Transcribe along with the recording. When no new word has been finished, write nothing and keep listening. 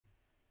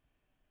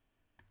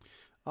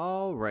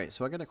All right,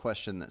 so I got a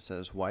question that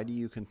says, why do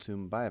you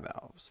consume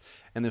bivalves?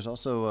 And there's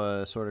also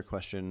a sort of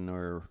question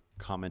or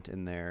comment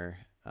in there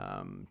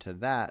to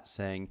that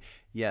saying,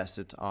 yes,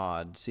 it's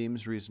odd.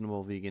 Seems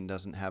reasonable vegan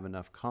doesn't have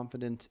enough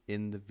confidence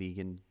in the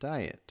vegan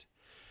diet.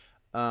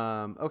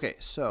 Okay,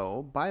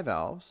 so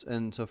bivalves,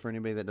 and so for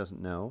anybody that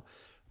doesn't know,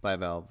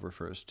 bivalve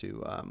refers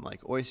to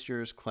like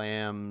oysters,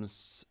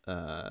 clams,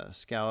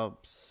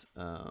 scallops,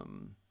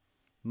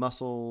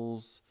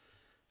 mussels,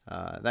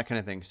 that kind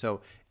of thing.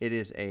 So it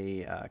is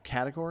a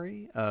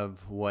category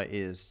of what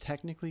is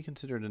technically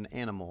considered an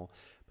animal,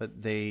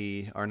 but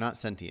they are not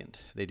sentient.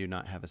 They do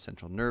not have a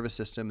central nervous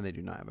system. They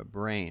do not have a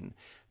brain.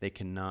 They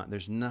cannot.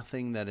 There's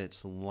nothing that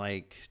it's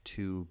like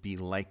to be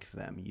like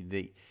them.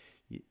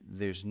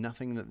 There's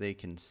nothing that they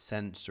can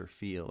sense or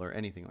feel or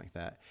anything like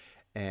that.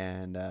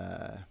 And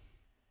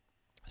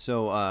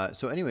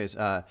anyways,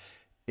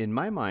 in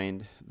my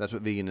mind, that's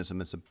what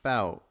veganism is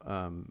about.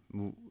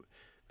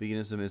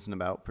 Veganism isn't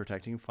about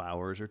protecting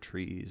flowers or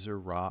trees or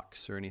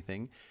rocks or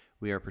anything.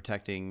 We are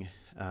protecting,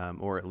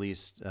 or at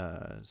least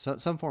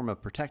some form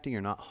of protecting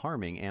or not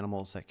harming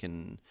animals that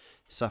can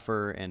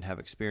suffer and have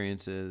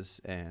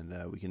experiences, and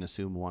we can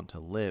assume want to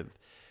live.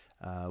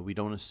 We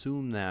don't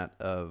assume that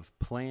of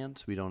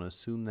plants. We don't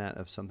assume that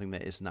of something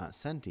that is not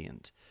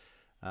sentient.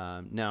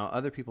 Now,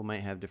 other people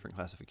might have different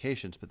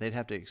classifications, but they'd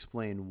have to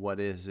explain what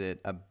is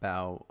it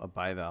about a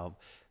bivalve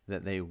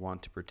that they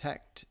want to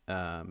protect,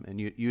 and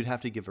you'd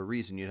have to give a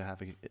reason. You'd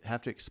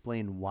have to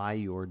explain why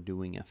you're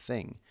doing a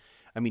thing.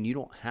 I mean, you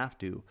don't have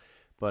to,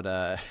 but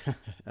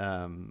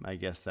I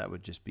guess that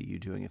would just be you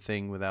doing a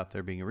thing without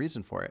there being a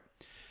reason for it.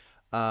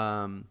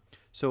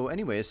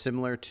 Anyways,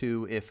 similar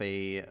to if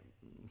a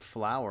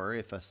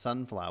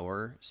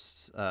sunflower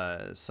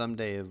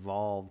someday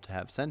evolved to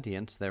have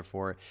sentience,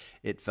 therefore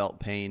it felt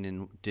pain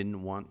and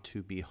didn't want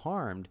to be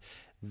harmed,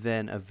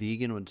 then a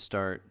vegan would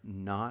start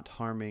not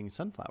harming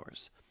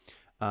sunflowers.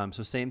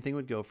 So same thing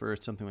would go for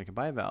something like a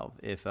bivalve.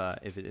 If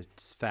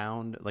it's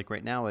found, like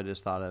right now it is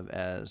thought of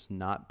as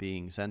not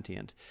being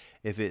sentient.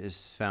 If it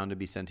is found to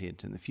be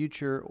sentient in the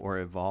future or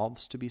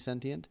evolves to be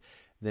sentient,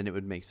 then it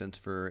would make sense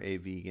for a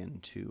vegan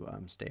to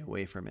stay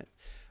away from it.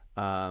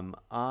 Not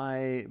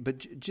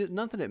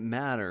that it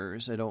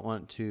matters. I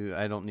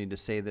don't need to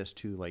say this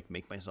to like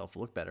make myself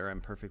look better. I'm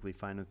perfectly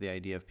fine with the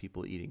idea of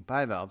people eating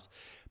bivalves,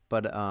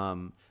 but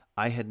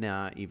I had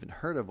not even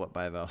heard of what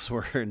bivalves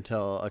were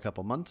until a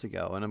couple months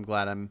ago, and I'm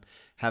glad I'm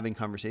having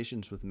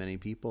conversations with many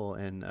people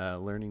and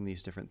learning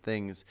these different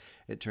things.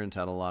 It turns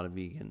out a lot of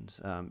vegans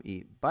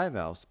eat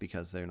bivalves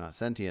because they're not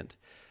sentient.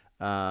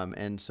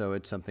 And so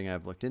it's something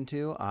I've looked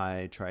into.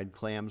 I tried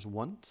clams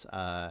once.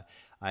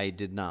 I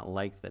did not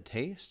like the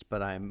taste,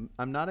 but I'm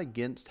not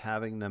against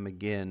having them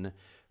again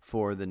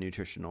for the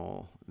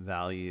nutritional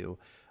value.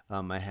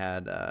 I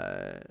had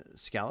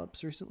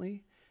scallops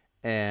recently,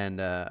 and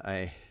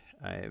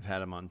I've had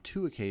them on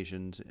 2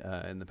 occasions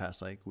in the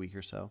past like week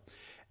or so,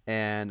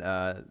 and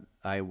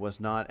I was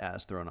not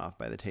as thrown off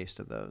by the taste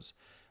of those.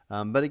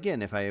 But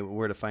again, if I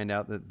were to find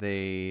out that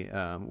they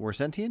were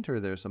sentient or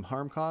there's some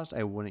harm caused,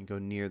 I wouldn't go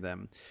near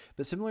them.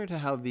 But similar to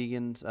how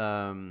vegans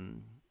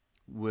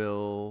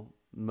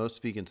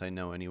most vegans I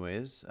know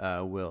anyways,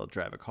 will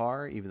drive a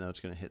car even though it's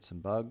going to hit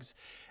some bugs,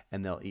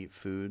 and they'll eat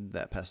food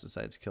that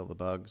pesticides kill the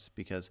bugs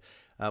because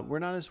we're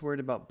not as worried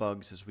about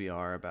bugs as we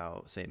are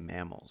about, say,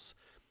 mammals.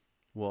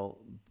 Well,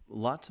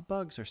 lots of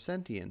bugs are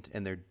sentient,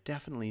 and they're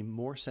definitely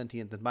more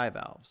sentient than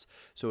bivalves.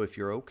 So if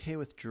you're okay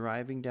with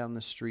driving down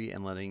the street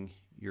and letting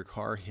your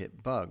car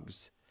hit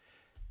bugs,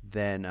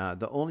 then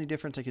the only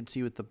difference I could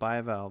see with the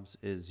bivalves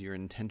is you're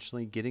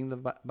intentionally getting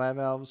the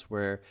bivalves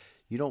where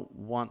you don't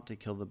want to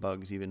kill the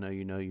bugs even though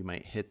you know you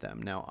might hit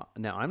them. Now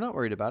I'm not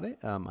worried about it.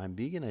 I'm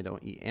vegan. I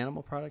don't eat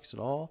animal products at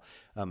all,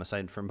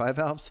 aside from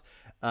bivalves,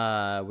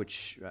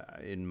 which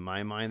in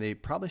my mind, they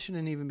probably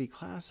shouldn't even be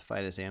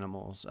classified as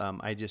animals.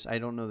 I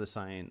don't know the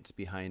science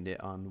behind it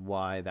on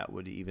why that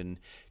would even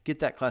get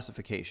that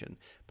classification,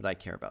 but I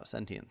care about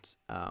sentience.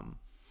 I'm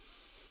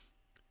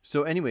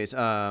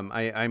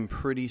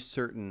pretty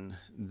certain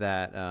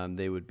that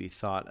they would be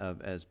thought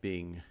of as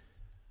being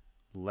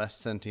less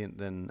sentient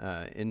than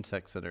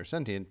insects that are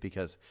sentient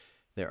because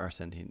there are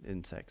sentient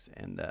insects,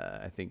 and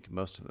I think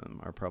most of them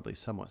are probably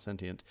somewhat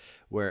sentient,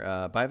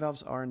 where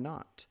bivalves are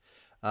not.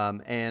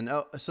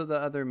 So the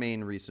other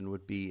main reason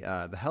would be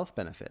the health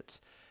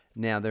benefits.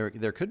 Now,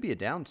 there could be a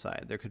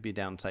downside. There could be a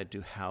downside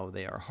to how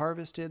they are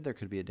harvested. There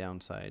could be a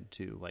downside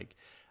to like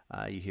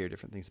you hear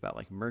different things about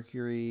like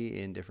mercury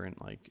in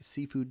different like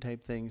seafood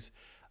type things.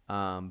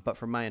 But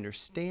from my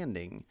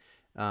understanding,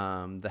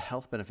 the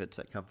health benefits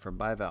that come from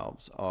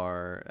bivalves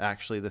are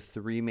actually the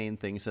 3 main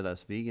things that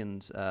us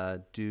vegans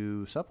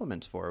do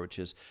supplements for, which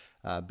is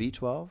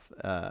B12,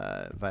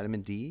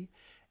 vitamin D,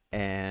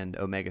 and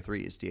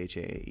omega-3s,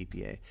 DHA,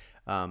 EPA.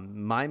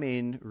 My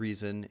main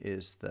reason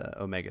is the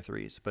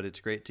omega-3s, but it's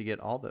great to get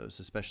all those,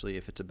 especially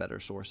if it's a better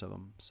source of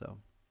them. So